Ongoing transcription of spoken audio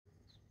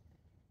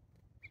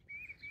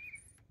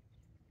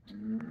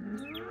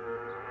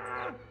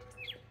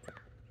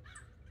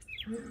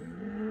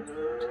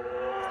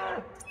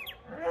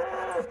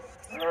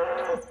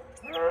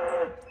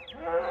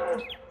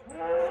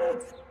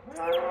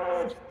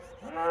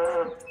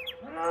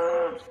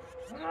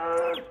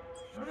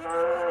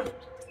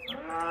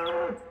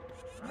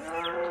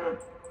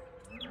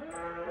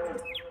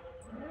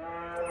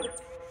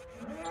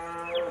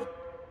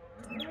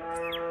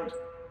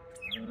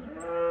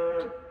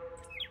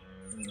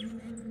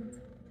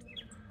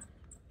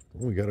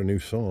We got a new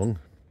song.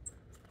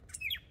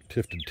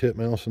 Tifted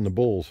titmouse and the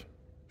bulls.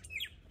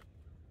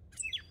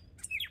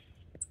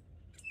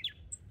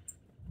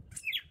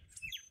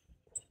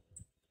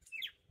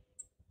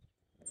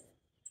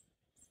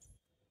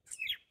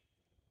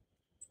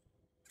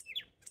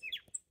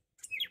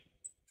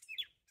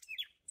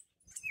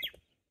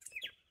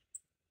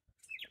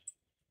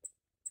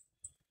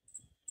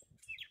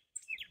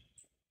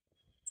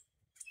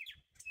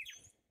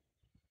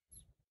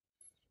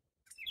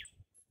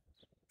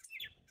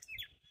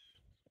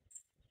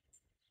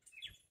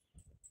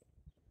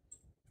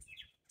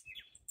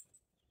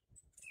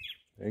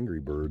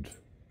 Angry birds.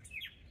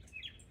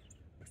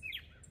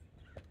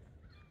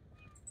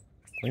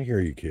 I hear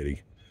you,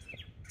 kitty.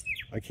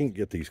 I can't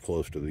get these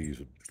close to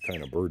these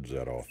kind of birds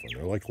that often.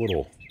 They're like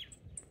little...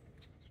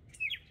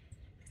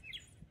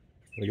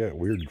 They got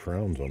weird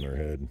crowns on their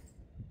head.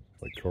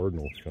 Like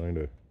cardinals, kind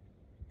of.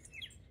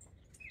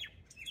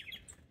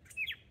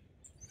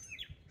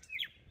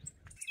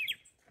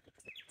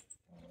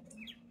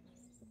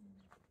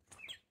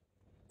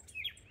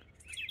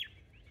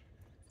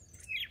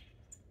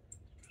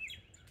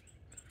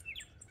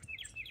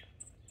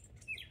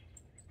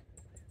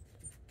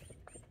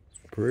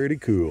 Pretty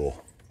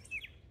cool.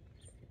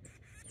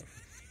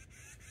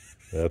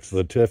 That's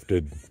the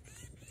tifted.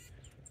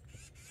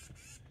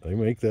 They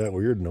make that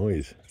weird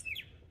noise.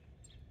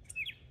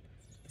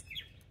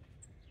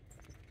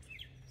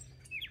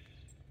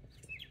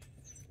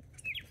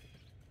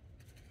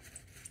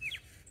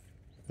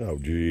 Oh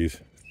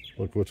geez,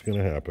 look what's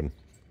gonna happen.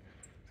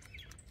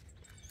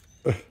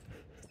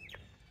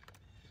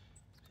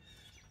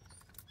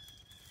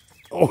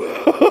 Oh,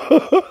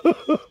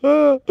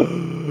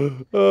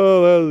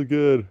 oh, that was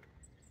good.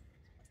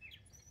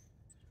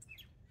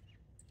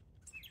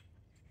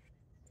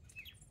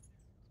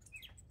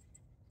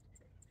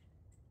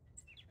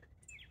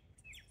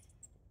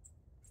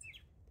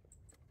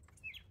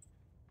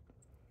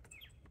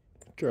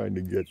 Trying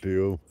to get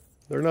to them.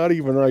 They're not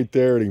even right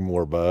there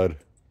anymore, bud.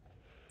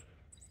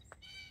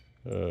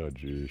 Oh,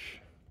 geez.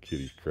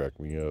 Kitties crack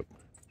me up.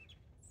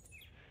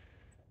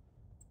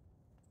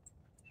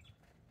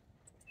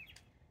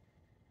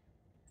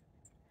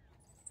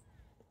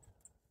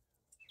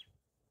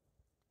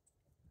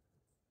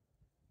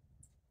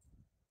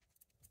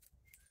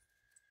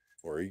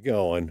 Where are you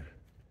going?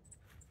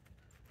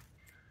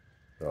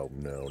 Oh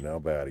no, now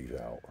Batty's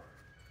out.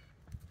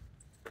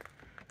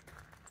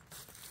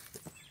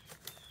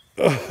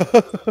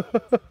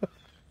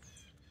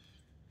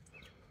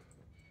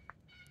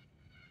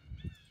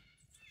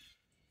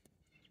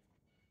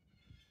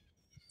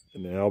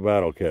 And now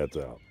Battle Cat's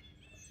out.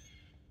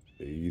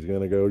 He's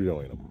gonna go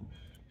join them.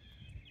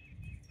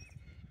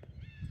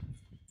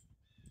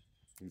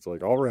 He's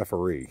like, I'll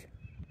referee.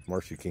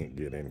 Marcy can't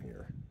get in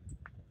here.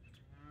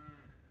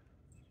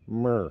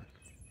 Mer.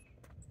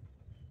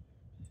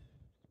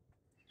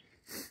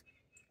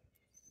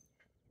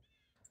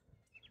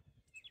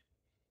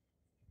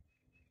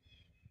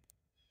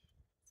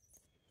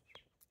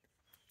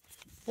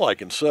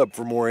 Like and sub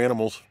for more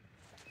animals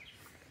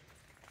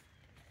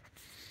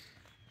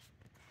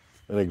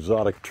and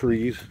exotic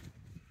trees.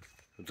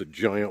 It's a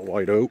giant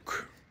white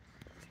oak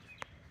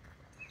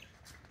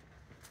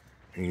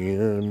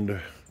and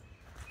a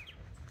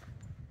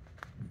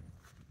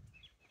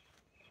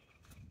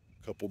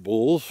couple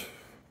bulls.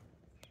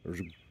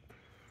 There's a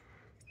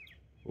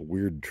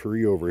weird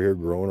tree over here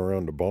growing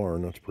around the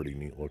barn. That's pretty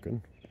neat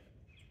looking.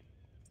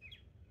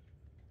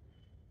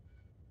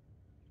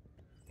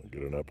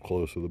 Get an up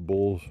close of the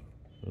bulls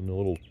and the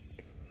little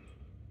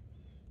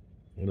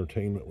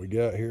entertainment we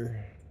got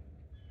here.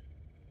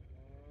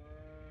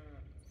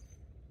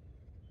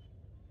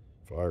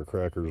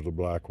 Firecracker's the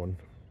black one.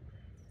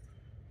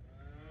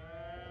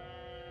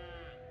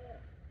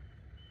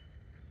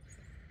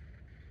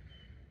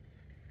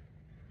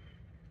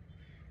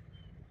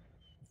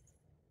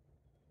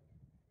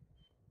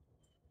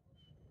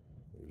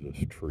 There's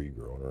this tree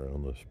growing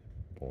around this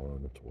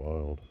barn. It's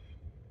wild.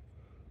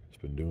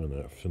 Been doing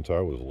that since I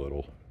was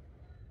little.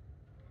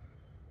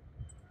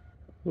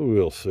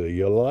 We'll see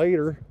you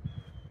later.